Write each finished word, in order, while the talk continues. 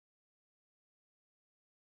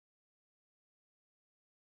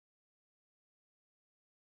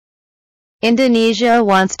Indonesia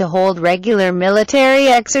wants to hold regular military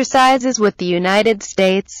exercises with the United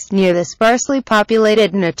States near the sparsely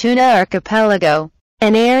populated Natuna archipelago,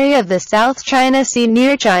 an area of the South China Sea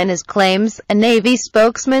near China's claims, a Navy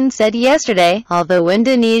spokesman said yesterday. Although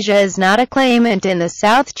Indonesia is not a claimant in the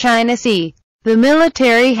South China Sea, the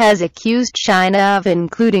military has accused China of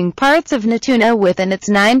including parts of Natuna within its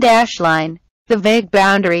 9-dash line, the vague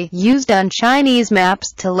boundary used on Chinese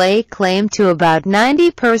maps to lay claim to about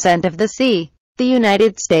 90% of the sea. The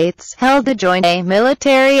United States held a joint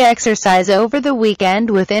military exercise over the weekend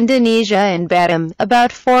with Indonesia in Batam,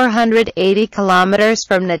 about 480 kilometers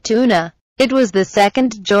from Natuna. It was the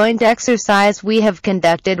second joint exercise we have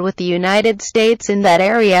conducted with the United States in that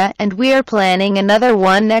area, and we are planning another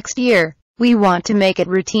one next year. We want to make it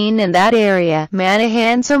routine in that area,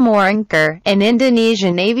 Manahan Somoranker, an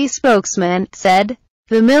Indonesian Navy spokesman, said.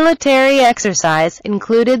 The military exercise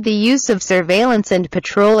included the use of surveillance and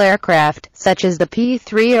patrol aircraft, such as the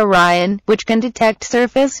P-3 Orion, which can detect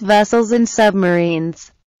surface vessels and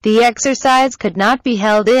submarines. The exercise could not be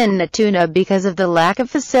held in Natuna because of the lack of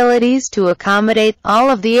facilities to accommodate all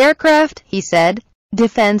of the aircraft, he said.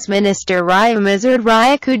 Defense Minister Ryamizard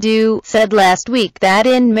Ryakudu said last week that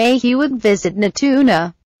in May he would visit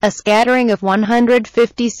Natuna, a scattering of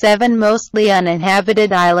 157 mostly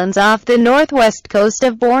uninhabited islands off the northwest coast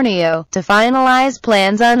of Borneo, to finalize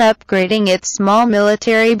plans on upgrading its small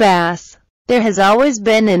military base. There has always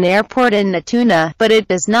been an airport in Natuna, but it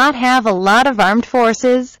does not have a lot of armed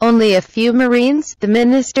forces, only a few Marines, the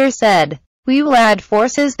minister said. We will add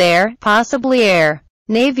forces there, possibly air,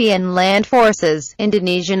 Navy and land forces,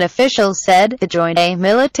 Indonesian officials said. The joint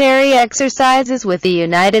military exercises with the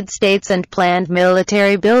United States and planned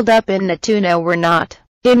military build-up in Natuna were not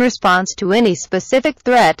in response to any specific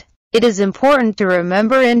threat. It is important to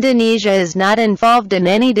remember Indonesia is not involved in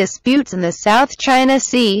any disputes in the South China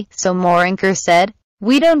Sea, Somoranker said.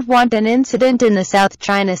 We don't want an incident in the South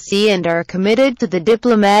China Sea and are committed to the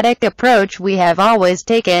diplomatic approach we have always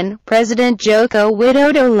taken, President Joko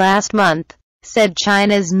Widodo last month said.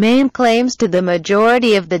 China's main claims to the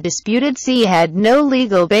majority of the disputed sea had no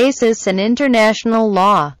legal basis in international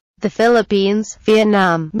law. The Philippines,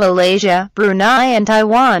 Vietnam, Malaysia, Brunei and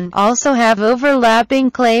Taiwan also have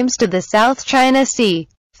overlapping claims to the South China Sea,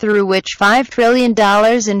 through which $5 trillion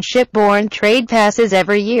in shipborne trade passes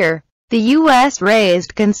every year. The U.S.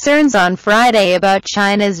 raised concerns on Friday about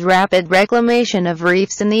China's rapid reclamation of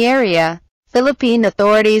reefs in the area. Philippine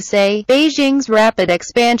authorities say Beijing's rapid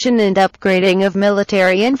expansion and upgrading of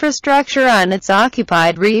military infrastructure on its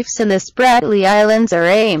occupied reefs in the Spratly Islands are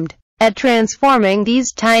aimed at transforming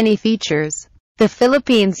these tiny features. The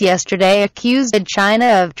Philippines yesterday accused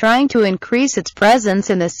China of trying to increase its presence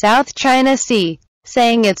in the South China Sea,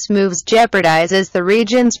 saying its moves jeopardizes the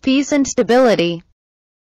region's peace and stability.